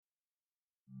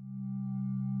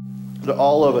to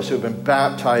all of us who have been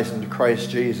baptized into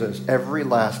Christ Jesus,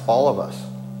 all of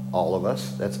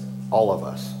us, that's all of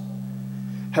us,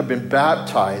 have been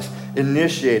baptized,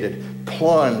 initiated,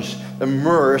 plunged,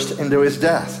 immersed into his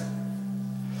death.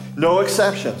 No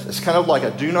exceptions. It's kind of like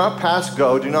a do not pass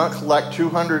go, do not collect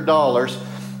 $200.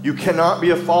 You cannot be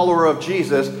a follower of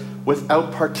Jesus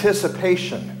without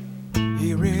participation.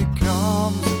 Here it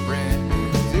comes, a brand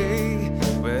new day,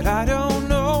 but I don't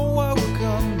know what will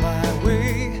come my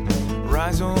way.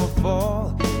 Rise or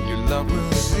fall, your love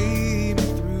will see me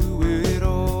through it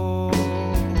all.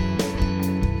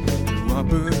 New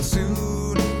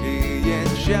opportunity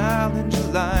and challenge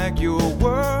like your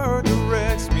word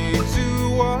directs me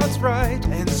to what's right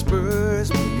and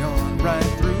spurs me on right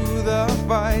through the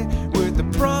fight with the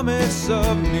promise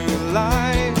of new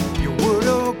life. Your word,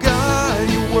 oh God,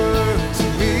 your word to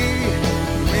me,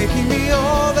 making me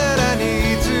all that I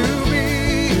need to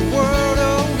be. Your word,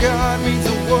 oh God, means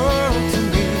the world to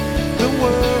me, the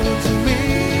world to me.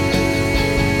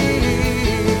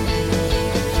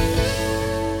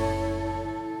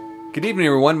 Good evening,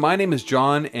 everyone. My name is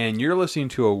John, and you're listening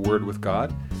to A Word with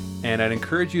God. And I'd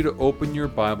encourage you to open your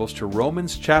Bibles to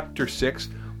Romans chapter 6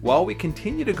 while we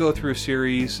continue to go through a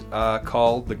series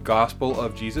called The Gospel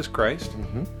of Jesus Christ.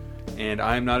 Mm-hmm. And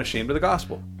I'm not ashamed of the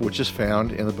gospel. Which is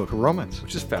found in the book of Romans.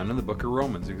 Which is found in the book of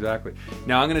Romans, exactly.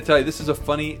 Now, I'm going to tell you, this is a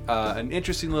funny, an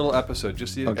interesting little episode,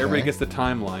 just so everybody gets the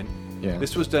timeline. Yeah.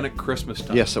 This was done at Christmas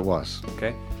time. Yes, it was.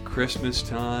 Okay? Christmas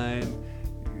time,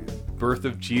 birth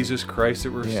of Jesus Christ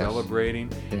that we're celebrating.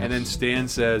 Yes. And then Stan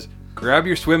says, grab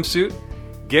your swimsuit,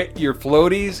 get your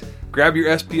floaties, grab your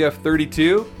SPF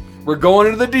 32. We're going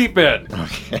into the deep end.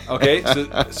 Okay?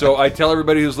 So I tell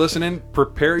everybody who's listening,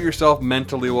 prepare yourself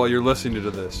mentally while you're listening to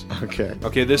this.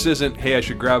 Okay, this isn't, hey, I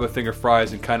should grab a thing of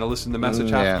fries and kind of listen to the message.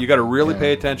 You got to really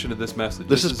pay attention to this message.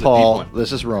 This is Paul.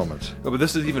 This is Romans. Oh, but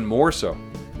this is even more so.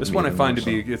 This one I find to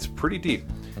be, it's pretty deep.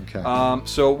 Okay.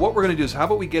 So what we're going to do is, how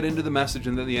about we get into the message,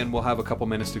 and then at the end we'll have a couple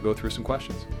minutes to go through some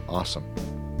questions. Awesome.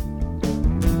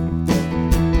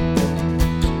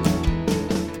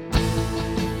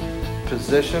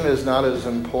 Position is not as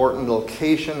important,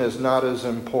 location is not as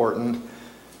important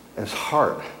as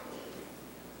heart.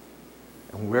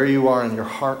 And where you are in your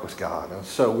heart with God. And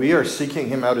so we are seeking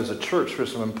him out as a church for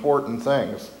some important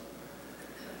things.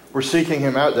 We're seeking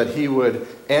him out that he would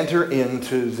enter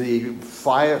into the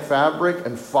fabric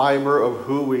and fiber of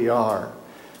who we are.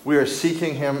 We are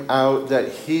seeking him out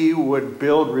that he would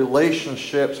build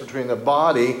relationships between the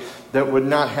body that would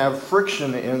not have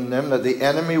friction in them, that the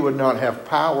enemy would not have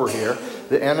power here.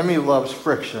 The enemy loves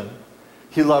friction.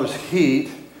 He loves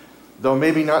heat, though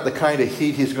maybe not the kind of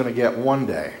heat he's going to get one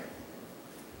day.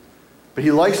 But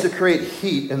he likes to create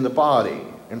heat in the body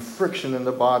and friction in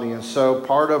the body. And so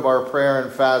part of our prayer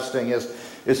and fasting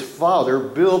is Father,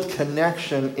 build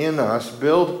connection in us,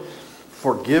 build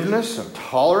forgiveness and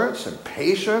tolerance and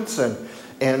patience,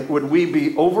 and would we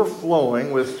be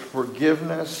overflowing with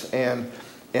forgiveness and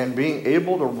being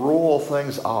able to roll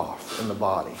things off in the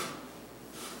body?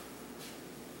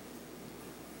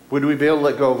 Would we be able to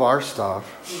let go of our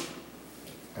stuff?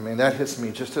 I mean, that hits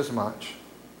me just as much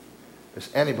as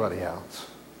anybody else.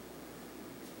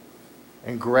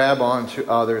 And grab onto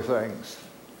other things.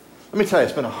 Let me tell you,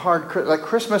 it's been a hard,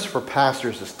 Christmas for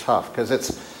pastors is tough because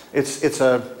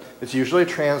it's usually a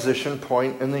transition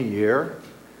point in the year,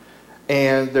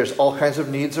 and there's all kinds of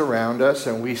needs around us,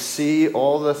 and we see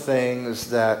all the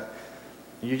things that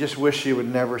you just wish you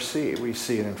would never see. We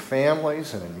see it in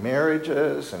families and in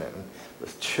marriages and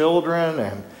with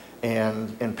children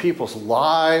and in people's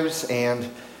lives, and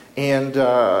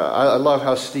I love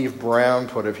how Steve Brown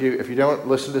put it. If you don't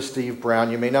listen to Steve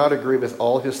Brown, you may not agree with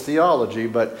all his theology,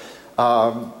 but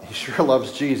he sure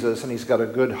loves Jesus, and he's got a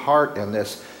good heart in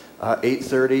this.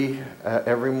 8:30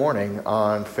 every morning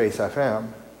on Faith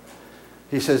FM.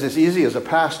 He says it's easy as a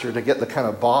pastor to get the kind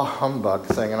of bah humbug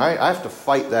thing, and I have to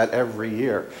fight that every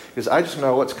year because I just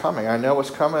know what's coming. I know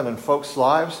what's coming in folks'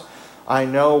 lives. I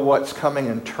know what's coming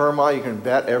in turmoil. You can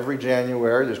bet every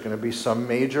January there's going to be some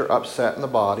major upset in the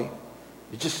body.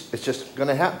 It's just going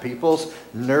to happen. People's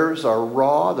nerves are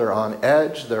raw. They're on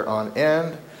edge. They're on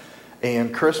end.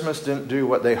 And Christmas didn't do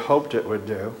what they hoped it would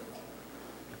do.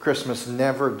 Christmas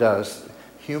never does.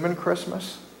 Human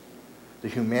Christmas, the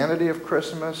humanity of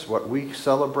Christmas, what we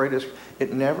celebrate,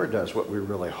 it never does what we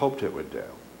really hoped it would do.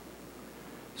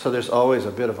 So there's always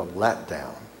a bit of a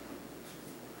letdown.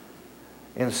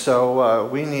 And so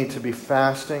we need to be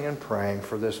fasting and praying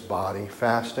for this body,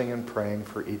 fasting and praying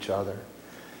for each other,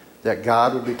 that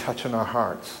God would be touching our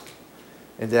hearts,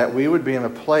 and that we would be in a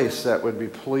place that would be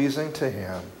pleasing to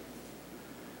him,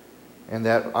 and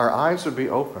that our eyes would be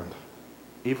opened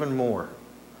even more.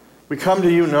 We come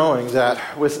to you knowing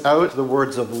that without the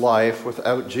words of life,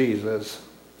 without Jesus,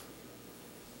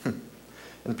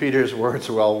 in Peter's words,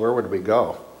 well, where would we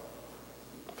go?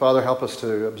 Father, help us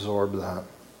to absorb that.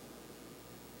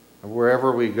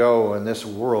 Wherever we go in this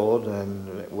world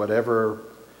and whatever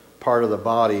part of the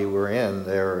body we're in,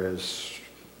 there is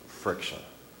friction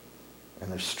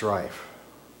and there's strife.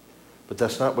 But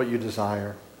that's not what you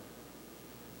desire.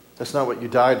 That's not what you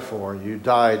died for. You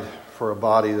died for a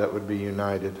body that would be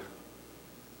united.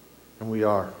 And we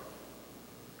are.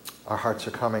 Our hearts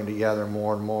are coming together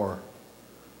more and more.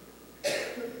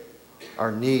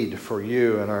 Our need for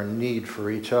you and our need for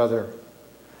each other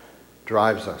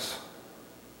drives us.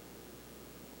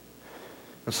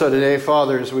 And so today,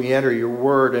 Father, as we enter your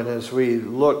word and as we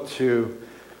look to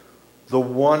the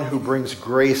one who brings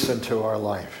grace into our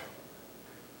life,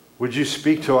 would you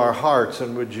speak to our hearts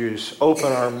and would you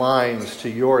open our minds to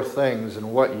your things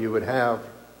and what you would have?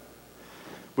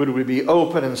 Would we be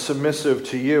open and submissive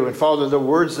to you? And Father, the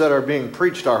words that are being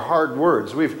preached are hard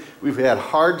words. We've had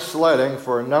hard sledding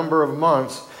for a number of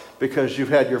months because you've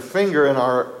had your finger in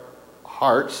our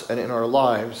hearts and in our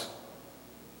lives.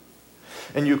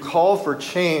 And you call for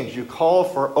change. You call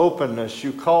for openness.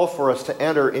 You call for us to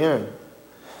enter in.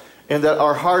 And that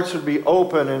our hearts would be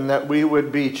open and that we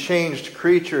would be changed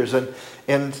creatures.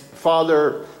 And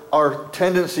Father, our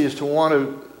tendency is to want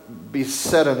to be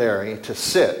sedentary, to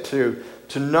sit,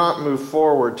 to not move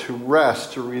forward, to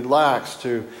rest, to relax,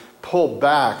 to pull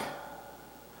back.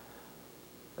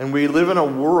 And we live in a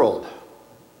world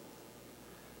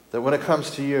that when it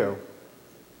comes to you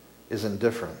is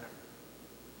indifferent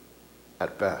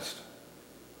at best.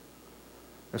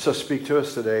 And so speak to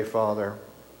us today, Father.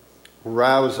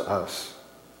 Rouse us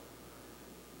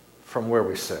from where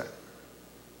we sit.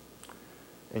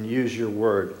 And use your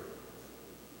word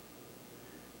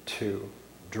to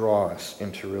draw us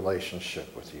into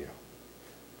relationship with you.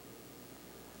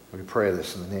 We pray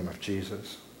this in the name of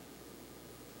Jesus.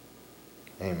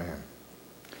 Amen.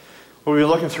 We'll be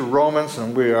looking through Romans,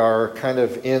 and we are kind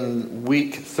of in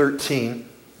week 13.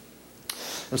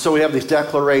 And so we have these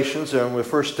declarations, and the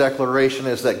first declaration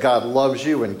is that God loves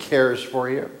you and cares for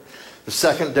you. The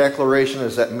second declaration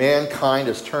is that mankind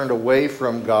has turned away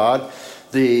from God.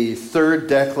 The third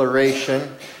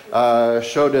declaration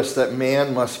showed us that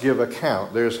man must give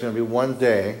account. There's going to be one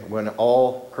day when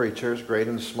all creatures, great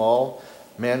and small,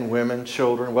 men, women,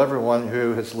 children, everyone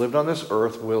who has lived on this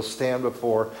earth will stand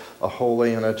before a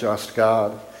holy and a just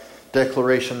God.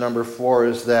 Declaration number 4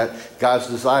 is that God's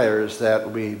desire is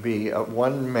that we be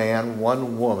one man,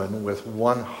 one woman with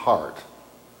one heart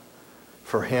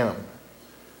for him.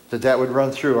 That would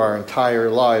run through our entire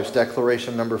lives.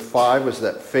 Declaration number 5 was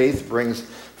that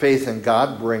faith in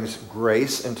God brings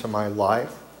grace into my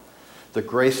life. The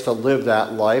grace to live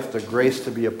that life, the grace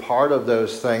to be a part of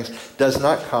those things does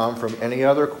not come from any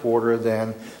other quarter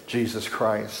than Jesus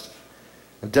Christ.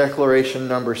 And declaration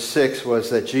number 6 was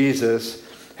that Jesus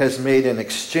has made an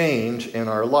exchange in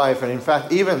our life. And in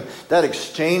fact, even that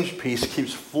exchange piece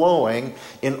keeps flowing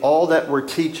in all that we're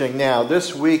teaching now.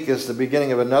 This week is the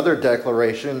beginning of another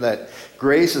declaration that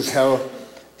grace is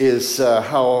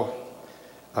how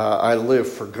I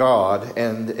live for God.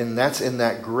 And that's in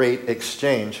that great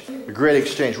exchange. The great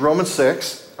exchange. Romans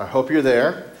 6, I hope you're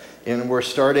there. And we're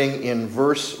starting in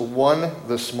verse 1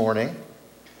 this morning.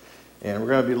 And we're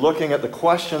going to be looking at the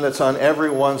question that's on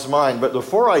everyone's mind. But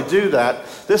before I do that,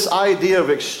 this idea of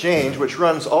exchange, which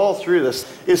runs all through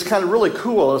this, is kind of really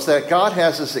cool, is that God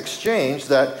has this exchange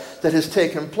that has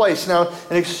taken place. Now,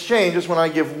 an exchange is when I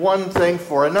give one thing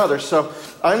for another. So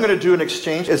I'm going to do an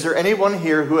exchange. Is there anyone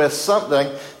here who has something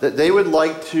that they would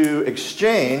like to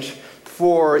exchange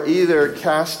for either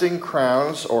Casting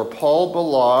Crowns or Paul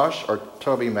Balash or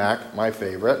Toby Mac, my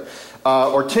favorite,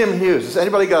 or Tim Hughes? Has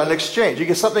anybody got an exchange? You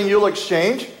get something you'll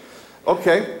exchange?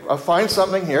 Okay, I'll find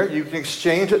something here. You can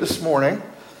exchange it this morning.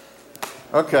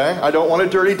 Okay, I don't want a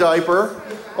dirty diaper.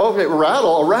 Okay,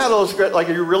 rattle. A rattle is great. Like,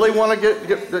 you really want to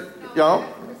get you know,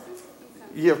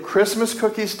 you have Christmas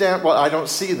cookies down. Well, I don't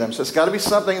see them, so it's got to be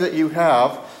something that you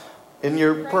have in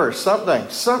your purse.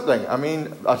 Something. I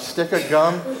mean, a stick of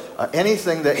gum,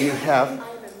 anything that you have.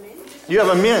 You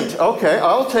have a mint. Okay,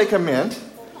 I'll take a mint.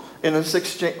 In this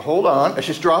exchange, hold on.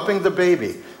 She's dropping the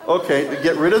baby. Okay,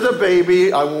 get rid of the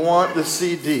baby. I want the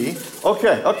CD.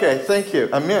 Okay, thank you.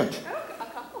 A mint.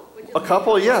 A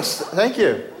couple, yes. Thank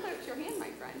you.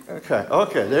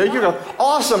 Okay, there you go.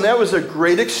 Awesome, that was a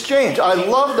great exchange. I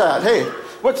love that. Hey,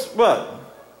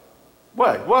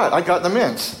 what? I got the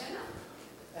mints.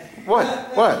 What?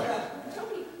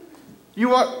 You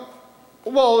want?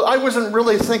 Well, I wasn't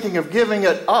really thinking of giving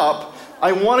it up.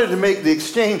 I wanted to make the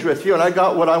exchange with you, and I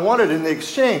got what I wanted in the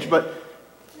exchange, but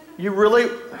you really...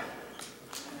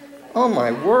 Oh,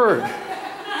 my word.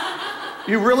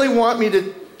 You really want me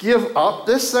to give up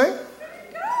this thing?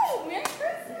 No, Merry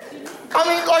Christmas. I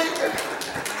mean,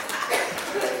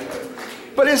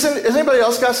 but has anybody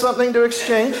else got something to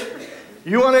exchange?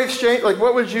 You want to exchange? Like,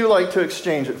 what would you like to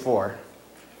exchange it for?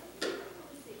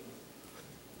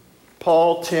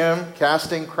 Paul, Tim,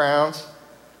 casting crowns.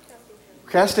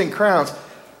 Casting crowns.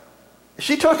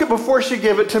 She took it before she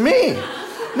gave it to me.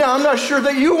 Now, I'm not sure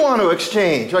that you want to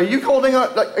exchange. Are you holding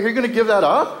up? Are you going to give that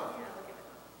up?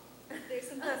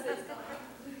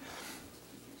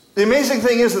 The amazing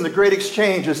thing is in the Great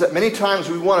Exchange is that many times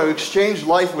we want to exchange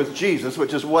life with Jesus,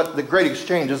 which is what the Great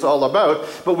Exchange is all about,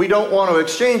 but we don't want to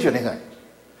exchange anything.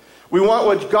 We want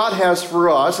what God has for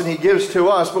us and He gives to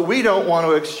us, but we don't want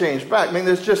to exchange back. I mean,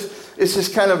 it's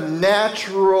just kind of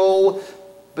natural,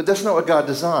 but that's not what God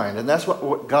designed. And that's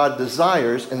what God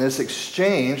desires in this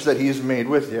exchange that He's made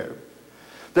with you.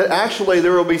 That actually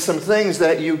there will be some things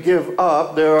that you give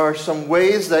up. There are some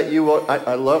ways that you will...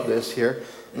 I love this here.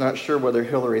 I'm not sure whether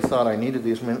Hillary thought I needed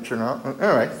these mints or not. All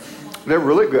right. They're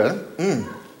really good.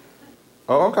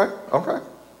 Oh, okay.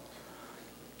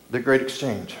 The Great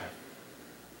Exchange.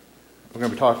 We're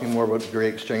going to be talking more about the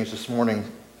Great Exchange this morning.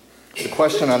 The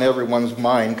question on everyone's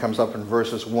mind comes up in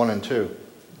verses 1 and 2.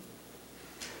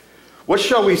 What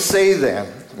shall we say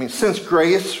then? I mean, since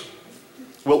grace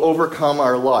will overcome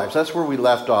our lives. That's where we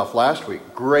left off last week.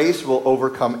 Grace will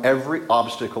overcome every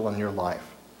obstacle in your life.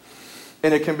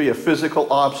 And it can be a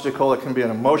physical obstacle. It can be an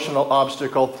emotional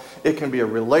obstacle. It can be a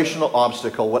relational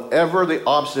obstacle. Whatever the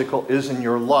obstacle is in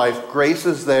your life, grace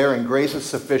is there and grace is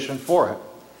sufficient for it.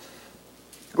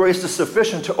 Grace is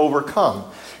sufficient to overcome.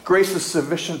 Grace is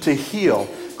sufficient to heal.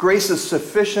 Grace is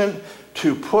sufficient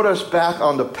to put us back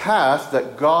on the path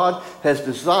that God has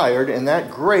desired, and that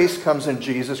grace comes in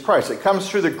Jesus Christ. It comes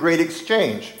through the Great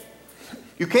Exchange.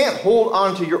 You can't hold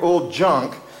on to your old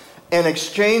junk and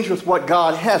exchange with what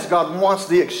God has. God wants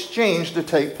the exchange to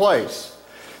take place.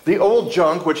 The old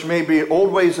junk, which may be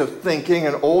old ways of thinking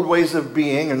and old ways of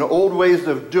being and old ways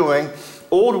of doing,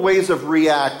 old ways of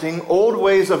reacting, old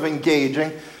ways of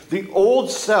engaging, the old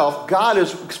self, God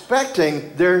is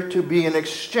expecting there to be an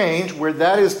exchange where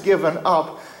that is given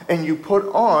up and you put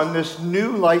on this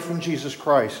new life in Jesus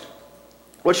Christ.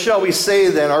 What shall we say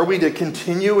then? Are we to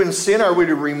continue in sin? Are we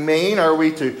to remain? Are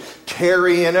we to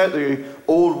tarry in it? The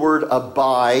old word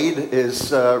abide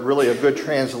is really a good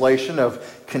translation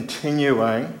of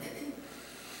continuing.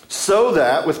 So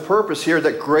that, with purpose here,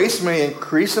 that grace may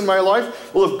increase in my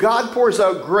life. Well, if God pours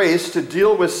out grace to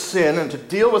deal with sin and to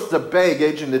deal with the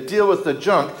baggage and to deal with the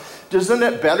junk, isn't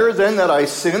it better then that I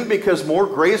sin because more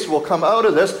grace will come out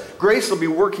of this? Grace will be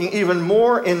working even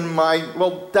more in my...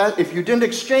 Well, that if you didn't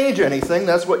exchange anything,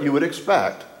 that's what you would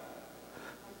expect.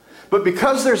 But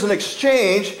because there's an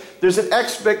exchange, there's an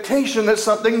expectation that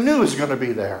something new is going to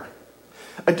be there.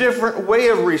 A different way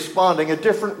of responding, a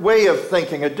different way of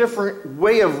thinking, a different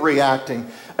way of reacting,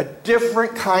 a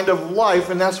different kind of life,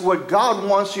 and that's what God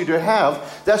wants you to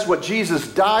have. That's what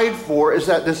Jesus died for, is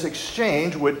that this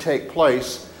exchange would take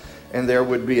place, and there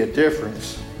would be a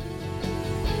difference.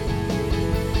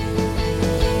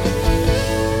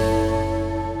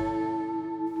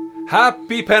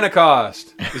 Happy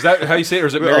Pentecost! Is that how you say it, or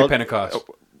is it Merry Pentecost?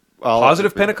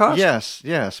 Positive Pentecost?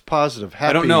 Yes, positive. Happy.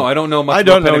 I don't know much I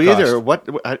don't about know Pentecost.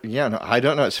 either. I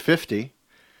don't know. It's 50.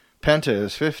 Penta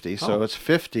is 50, so it's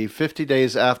 50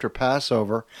 days after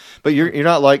Passover. But you're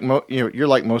not like you're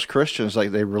like most Christians,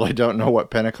 like they really don't know what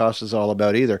Pentecost is all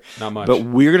about either. Not much. But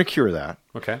we're going to cure that.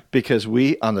 Okay. Because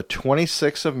on the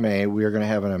 26th of May, we are going to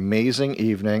have an amazing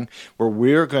evening where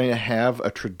we're going to have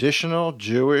a traditional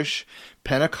Jewish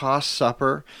Pentecost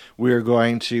supper. We're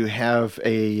going to have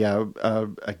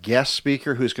a guest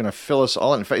speaker who's going to fill us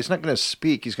all in. In fact, he's not going to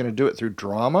speak. He's going to do it through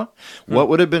drama. What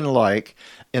would have been like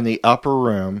in the upper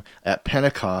room at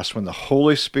Pentecost when the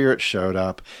Holy Spirit showed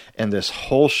up and this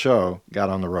whole show got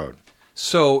on the road.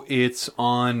 So it's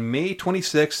on May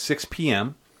 26th, 6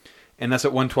 p.m., and that's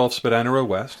at 112 Spadina Road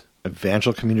West.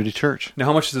 Evangel Community Church. Now,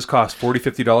 how much does this cost? $40,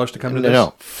 $50 to come to this?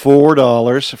 No,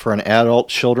 $4 for an adult,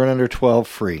 children under 12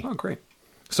 free. Oh, great.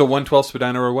 So 112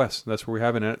 Spadina Road West. That's where we're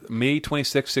having it. May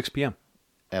 26th, 6 p.m.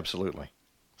 Absolutely.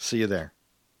 See you there.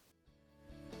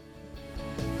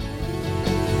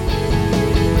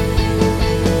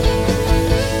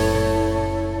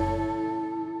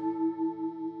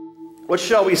 What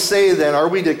shall we say then? Are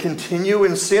we to continue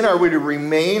in sin? Are we to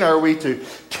remain? Are we to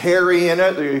tarry in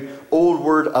it? The old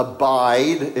word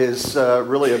abide is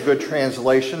really a good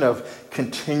translation of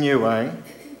continuing.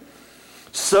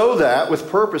 So that, with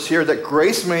purpose here, that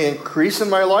grace may increase in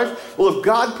my life. Well, if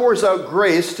God pours out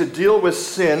grace to deal with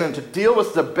sin and to deal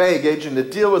with the baggage and to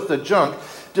deal with the junk,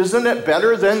 isn't it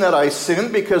better then that I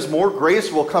sin because more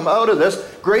grace will come out of this?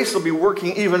 Grace will be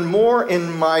working even more in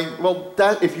my, well,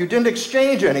 that if you didn't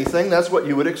exchange anything, that's what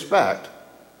you would expect.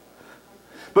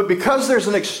 But because there's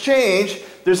an exchange,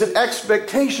 there's an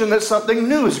expectation that something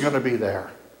new is going to be there.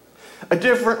 A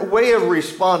different way of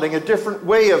responding, a different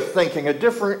way of thinking, a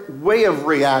different way of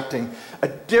reacting, a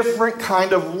different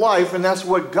kind of life, and that's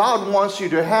what God wants you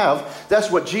to have. That's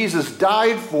what Jesus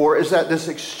died for, is that this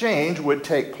exchange would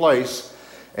take place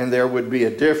and there would be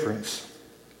a difference.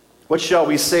 What shall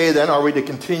we say then? Are we to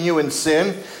continue in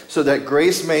sin so that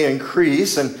grace may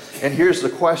increase? And here's the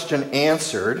question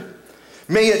answered.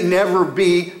 May it never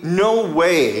be, no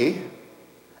way,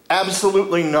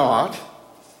 absolutely not.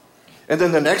 And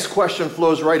then the next question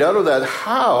flows right out of that.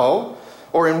 How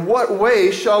or in what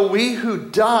way shall we who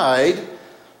died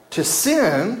to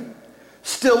sin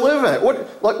still live in it?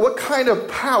 What kind of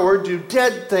power do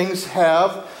dead things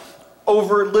have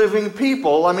over living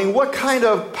people? I mean, what kind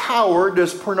of power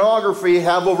does pornography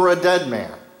have over a dead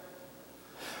man?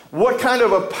 What kind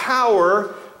of a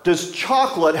power does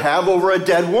chocolate have over a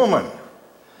dead woman?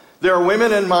 There are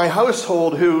women in my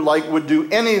household who would do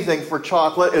anything for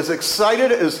chocolate, as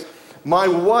excited as my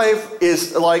wife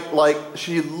is, like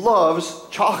she loves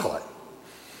chocolate.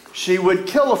 She would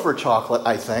kill for chocolate,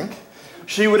 I think.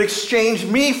 She would exchange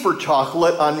me for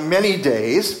chocolate on many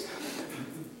days.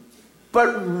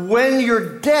 But when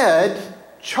you're dead,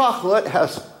 chocolate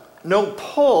has no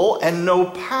pull and no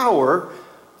power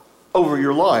over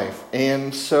your life.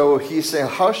 And so he's saying,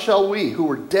 how shall we, who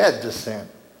are dead to sin,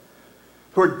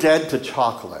 who are dead to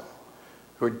chocolate,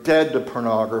 who are dead to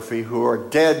pornography, who are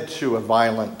dead to a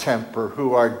violent temper,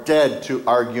 who are dead to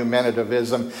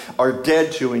argumentativism, are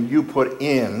dead to, and you put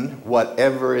in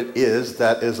whatever it is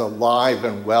that is alive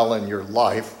and well in your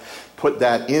life, put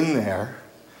that in there,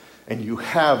 and you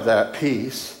have that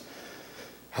peace.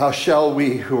 How shall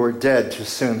we who are dead to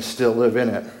sin still live in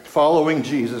it? Following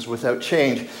Jesus without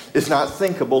change is not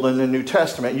thinkable in the New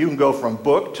Testament. You can go from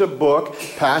book to book,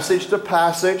 passage to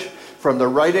passage, from the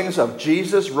writings of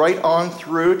Jesus right on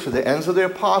through to the ends of the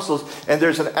apostles, and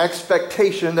there's an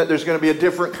expectation that there's going to be a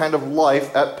different kind of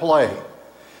life at play.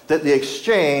 That the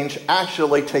exchange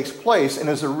actually takes place and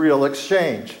is a real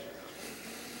exchange.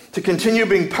 To continue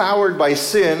being powered by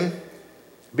sin,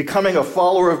 becoming a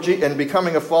follower of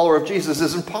Jesus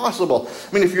is impossible.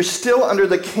 I mean, if you're still under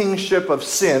the kingship of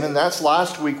sin, and that's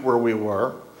last week where we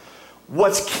were,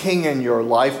 what's king in your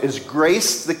life? Is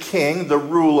grace the king, the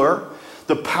ruler,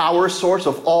 the power source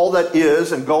of all that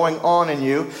is and going on in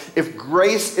you? If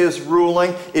grace is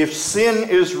ruling, if sin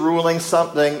is ruling,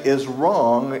 something is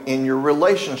wrong in your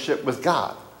relationship with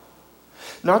God.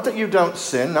 Not that you don't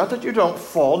sin, not that you don't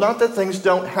fall, not that things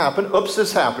don't happen. Oops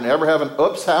has happened. Ever have an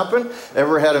oops happen?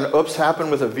 Ever had an oops happen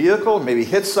with a vehicle? Maybe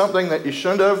hit something that you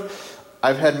shouldn't have?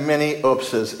 I've had many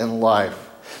oopses in life.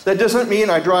 That doesn't mean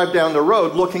I drive down the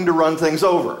road looking to run things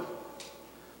over.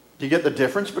 Do you get the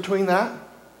difference between that?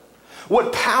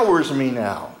 What powers me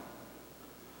now?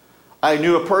 I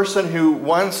knew a person who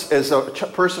once, as a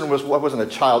person wasn't a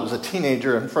child, was a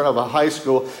teenager in front of a high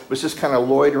school, was just kind of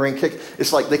loitering,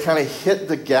 It's like they kind of hit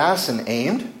the gas and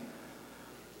aimed.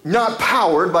 Not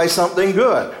powered by something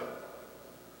good.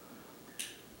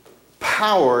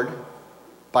 Powered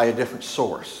by a different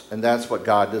source. And that's what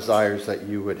God desires that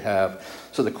you would have.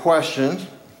 So the question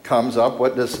comes up,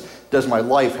 what does my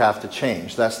life have to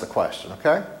change? That's the question,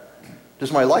 okay?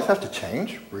 Does my life have to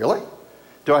change? Really?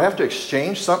 Do I have to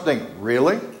exchange something?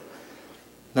 Really?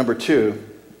 Number 2,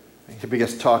 he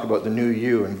begins to talk about the new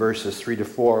you in verses 3 to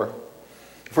 4.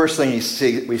 First thing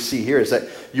we see here is that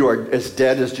you are as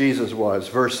dead as Jesus was.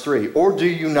 Verse 3, or do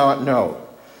you not know?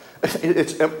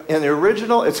 It's in the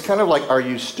original, it's kind of like, are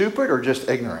you stupid or just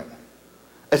ignorant?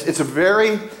 It's a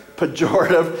very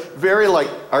pejorative, very like,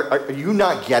 are you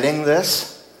not getting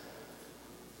this?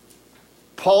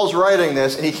 Paul's writing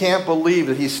this, and he can't believe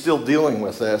that he's still dealing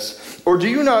with this. Or do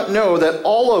you not know that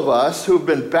all of us who've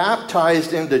been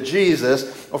baptized into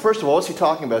Jesus, well, first of all, what's he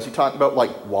talking about? Is he talking about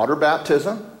like water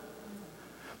baptism?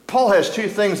 Paul has 2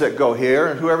 things that go here,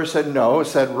 and whoever said no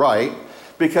said right,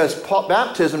 because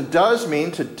baptism does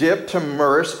mean to dip, to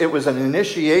immerse. It was an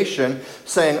initiation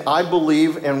saying, I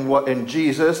believe in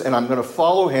Jesus, and I'm going to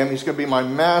follow him. He's going to be my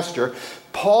master.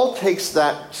 Paul takes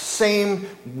that same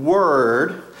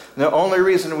word. The only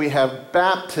reason we have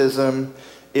baptism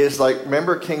is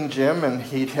remember King Jim, and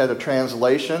he had a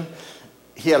translation?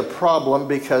 He had a problem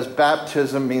because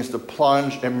baptism means to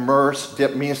plunge, immerse,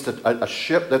 dip means a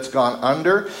ship that's gone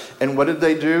under. And what did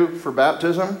they do for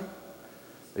baptism?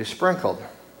 They sprinkled.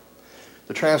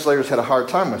 The translators had a hard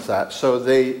time with that, so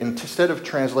they, instead of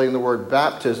translating the word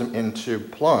baptism into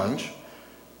plunge,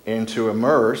 into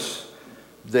immerse,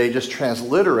 they just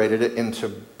transliterated it into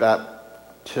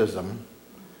baptism.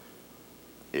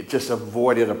 It just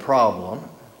avoided a problem.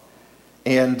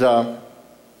 And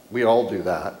we all do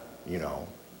that,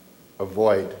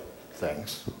 avoid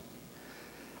things.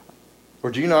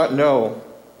 Or do you not know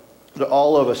that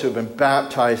all of us who have been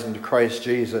baptized into Christ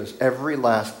Jesus,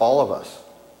 all of us,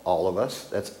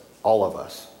 that's all of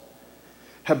us,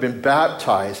 have been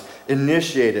baptized,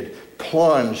 initiated,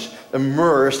 plunged,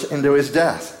 immersed into his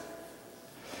death.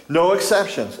 No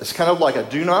exceptions. It's kind of like a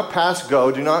do not pass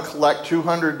go, do not collect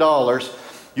 $200.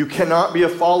 You cannot be a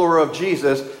follower of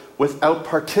Jesus without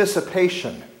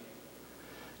participation.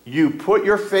 You put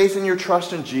your faith and your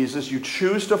trust in Jesus, you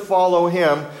choose to follow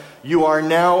him, you are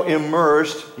now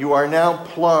immersed, you are now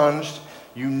plunged,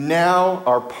 you now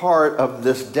are part of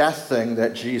this death thing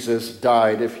that Jesus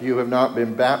died. If you have not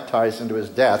been baptized into his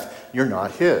death, you're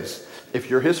not his. If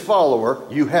you're his follower,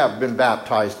 you have been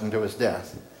baptized into his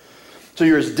death. So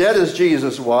you're as dead as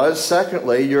Jesus was.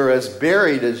 Secondly, you're as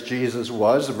buried as Jesus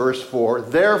was. Verse 4,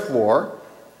 therefore,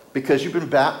 because you've been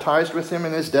baptized with him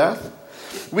in his death,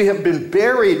 we have been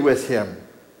buried with him.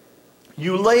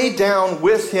 You lay down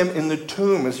with him in the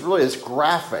tomb. It's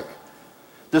graphic,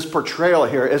 this portrayal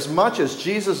here. As much as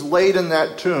Jesus laid in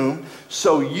that tomb,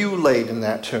 so you laid in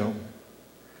that tomb.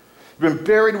 You've been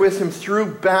buried with him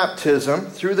through baptism,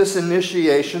 through this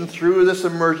initiation, through this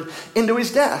immersion, into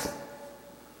his death.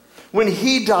 When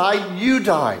he died, you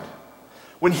died.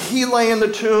 When he lay in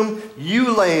the tomb,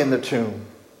 you lay in the tomb.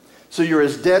 So you're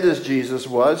as dead as Jesus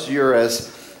was. You're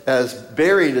as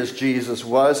buried as Jesus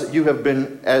was. You have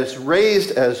been as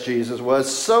raised as Jesus was,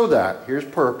 so that, here's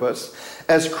purpose,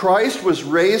 as Christ was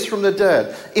raised from the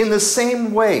dead, in the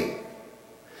same way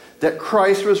that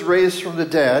Christ was raised from the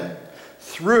dead,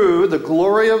 through the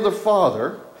glory of the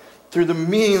Father, through the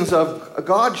means of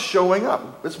God showing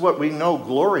up. That's what we know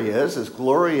glory is.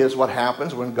 Glory is what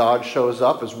happens when God shows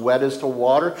up. As wet as to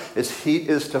water, as heat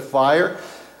is to fire,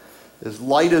 as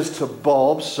light is to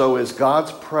bulbs, so is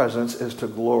God's presence is to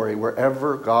glory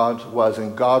wherever God was.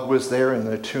 And God was there in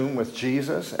the tomb with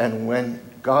Jesus. And when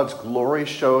God's glory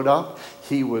showed up,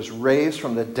 he was raised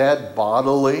from the dead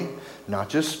bodily, not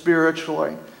just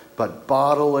spiritually, but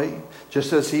bodily.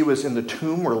 Just as he was in the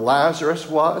tomb where Lazarus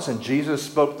was, and Jesus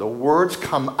spoke the words,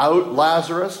 "Come out,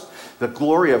 Lazarus." The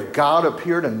glory of God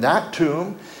appeared in that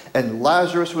tomb, and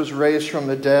Lazarus was raised from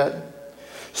the dead.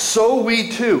 So we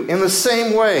too, in the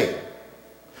same way,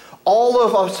 all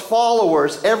of us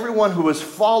followers, everyone who has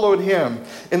followed him,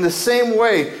 in the same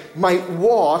way might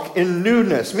walk in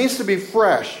newness. It means to be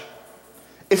fresh.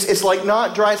 It's like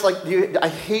not dry. It's like, I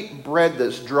hate bread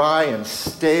that's dry and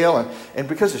stale. And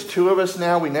because there's two of us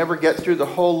now, we never get through the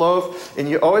whole loaf. And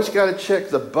you always got to check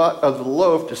the butt of the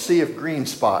loaf to see if green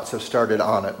spots have started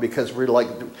on it. Because we're like,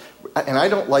 and I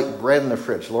don't like bread in the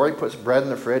fridge. Lori puts bread in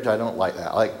the fridge. I don't like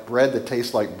that. I like bread that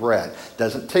tastes like bread.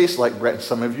 Doesn't taste like bread.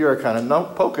 Some of you are kind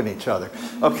of poking each other.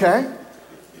 Okay?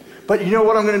 But you know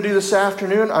what I'm going to do this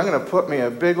afternoon? I'm going to put me a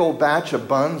big old batch of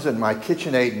buns in my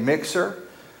KitchenAid mixer.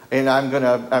 And I'm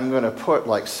gonna put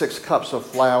like 6 cups of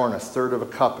flour and 1/3 of a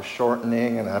cup of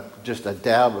shortening and just a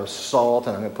dab of salt,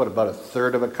 and I'm gonna put about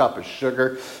 1/3 of a cup of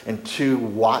sugar and 2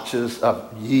 watches of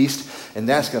yeast, and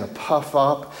that's gonna puff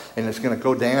up, and it's gonna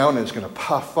go down, and it's gonna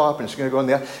puff up, and it's gonna go in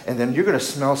there, and then you're gonna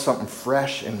smell something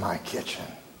fresh in my kitchen.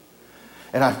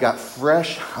 And I've got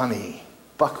fresh honey,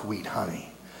 buckwheat honey.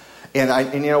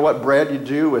 And you know what bread you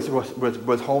do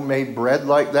with homemade bread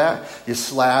like that? You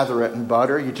slather it in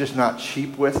butter. You're just not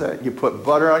cheap with it. You put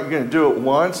butter on it. You're going to do it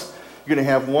once. You're going to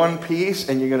have one piece,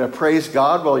 and you're going to praise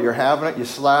God while you're having it. You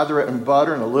slather it in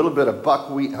butter and a little bit of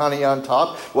buckwheat honey on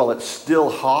top while it's still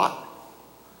hot.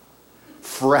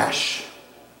 Fresh.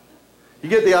 You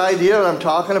get the idea that I'm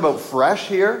talking about fresh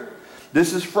here?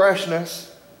 This is freshness.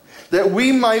 That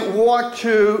we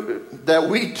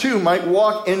too might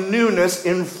walk in newness,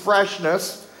 in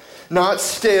freshness, not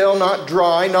stale, not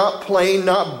dry, not plain,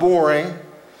 not boring,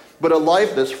 but a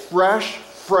life that's fresh,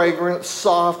 fragrant,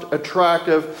 soft,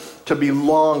 attractive, to be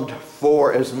longed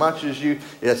for as much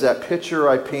as that picture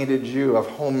I painted you of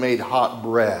homemade hot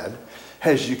bread,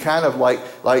 as you kind of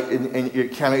and you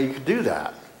could do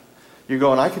that. You're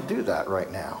going, I could do that right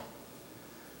now.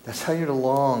 That's how you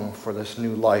long for this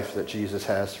new life that Jesus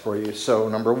has for you. So,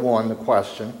 number 1, the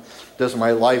question, does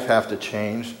my life have to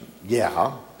change?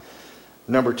 Yeah.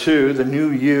 Number 2, the new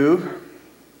you.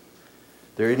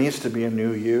 There needs to be a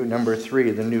new you. Number 3,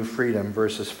 the new freedom,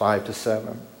 verses 5 to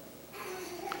 7.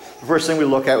 The first thing we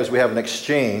look at is we have an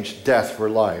exchange, death for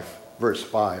life. verse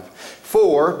 5.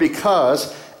 For,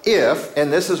 because, if,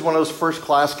 and this is one of those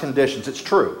first-class conditions, it's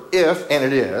true, if, and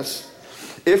it is,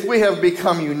 if we have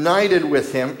become united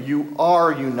with him, you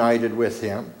are united with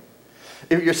him.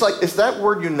 It's like, is that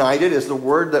word united is the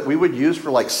word that we would use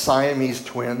for like Siamese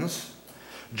twins?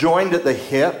 Joined at the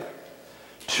hip,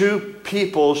 two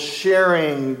people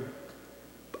sharing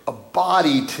a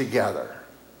body together.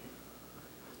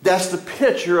 That's the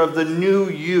picture of the new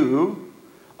you,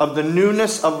 of the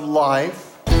newness of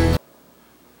life,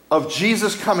 of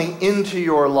Jesus coming into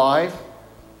your life,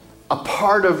 a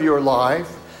part of your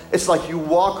life. It's like you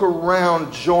walk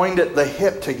around joined at the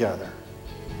hip together.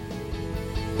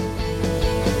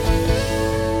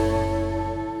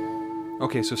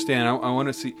 Okay, so Stan, I want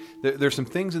to see. There's some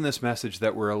things in this message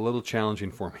that were a little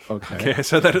challenging for me. Okay, I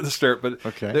said that at the start, but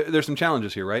okay. There's some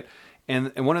challenges here, right?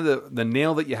 And one of the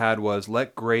nail that you had was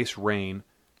let grace reign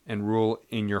and rule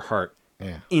in your heart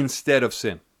instead of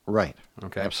sin. Right.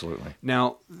 Okay. Absolutely.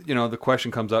 Now, the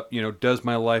question comes up, does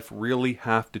my life really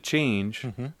have to change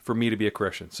for me to be a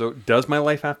Christian? So does my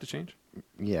life have to change?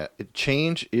 Yeah.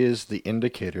 Change is the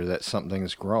indicator that something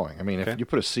is growing. I mean, if you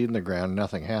put a seed in the ground,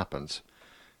 nothing happens.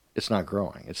 It's not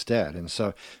growing. It's dead. And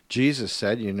so Jesus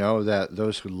said, that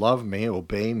those who love me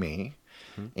obey me,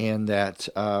 and that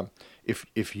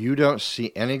if you don't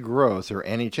see any growth or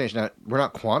any change, now we're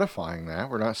not quantifying that.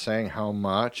 We're not saying how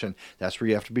much, and that's where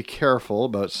you have to be careful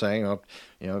about saying,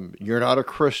 you're not a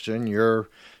Christian, you're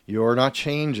not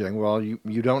changing. Well,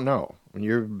 you don't know when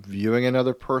you're viewing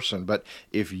another person. But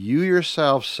if you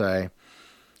yourself say,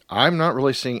 I'm not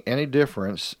really seeing any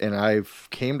difference, and I've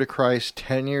came to Christ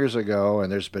 10 years ago, and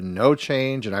there's been no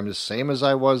change, and I'm the same as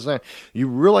I was then, you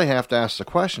really have to ask the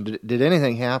question, did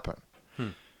anything happen?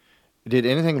 Did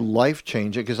anything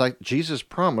life-changing? Because Jesus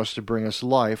promised to bring us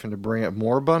life and to bring it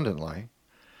more abundantly.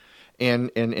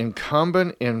 And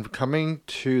incumbent in coming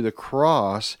to the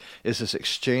cross is this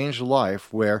exchange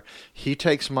life where he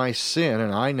takes my sin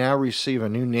and I now receive a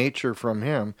new nature from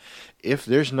him. If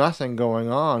there's nothing going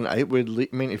on,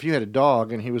 if you had a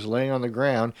dog and he was laying on the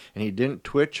ground and he didn't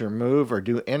twitch or move or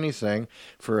do anything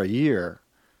for a year,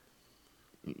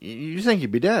 you think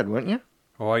he'd be dead, wouldn't you?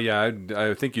 Oh, yeah,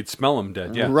 I think you'd smell him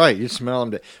dead, yeah. Right, you'd smell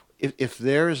him dead. If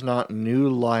there is not new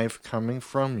life coming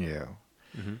from you,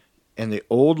 and the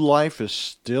old life is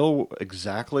still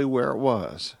exactly where it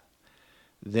was,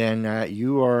 then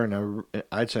you are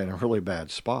I'd say in a really bad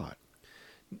spot.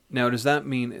 Now, does that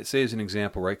mean, say as an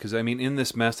example, right? Because, in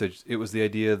this message, it was the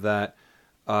idea that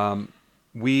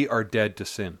we are dead to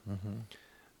sin.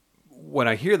 When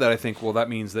I hear that, I think, well, that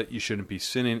means that you shouldn't be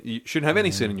sinning. You shouldn't have any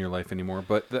sin in your life anymore.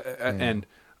 But and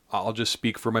I'll just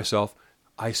speak for myself.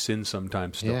 I sin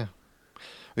sometimes still. Yeah.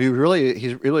 He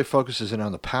really focuses in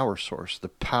on the power source. The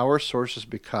power source has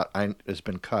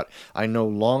been cut. I no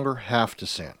longer have to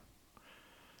sin.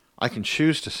 I can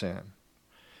choose to sin.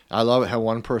 I love how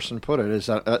one person put it, is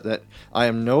that I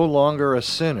am no longer a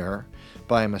sinner,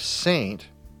 but I am a saint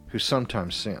who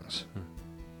sometimes sins.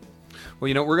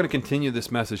 Well, we're going to continue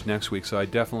this message next week, so I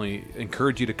definitely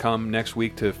encourage you to come next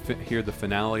week to hear the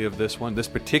finale of this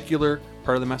particular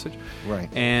part of the message. Right.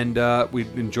 And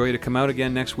we'd enjoy you to come out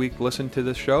again next week, listen to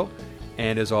this show,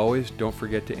 and as always, don't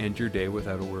forget to end your day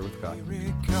without a word with God. Here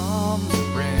it comes, a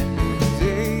brand new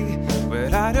day,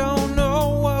 but I don't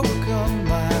know what will come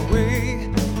my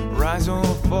way. Rise or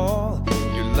fall,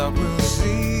 your love will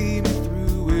see me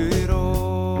through it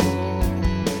all.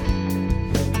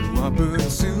 To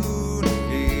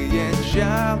opportunity and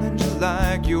challenge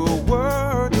like your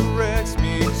word directs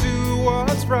me to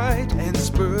what's right and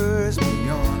spurs me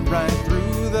on right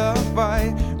through the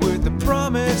fight with the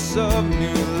promise of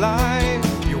new life.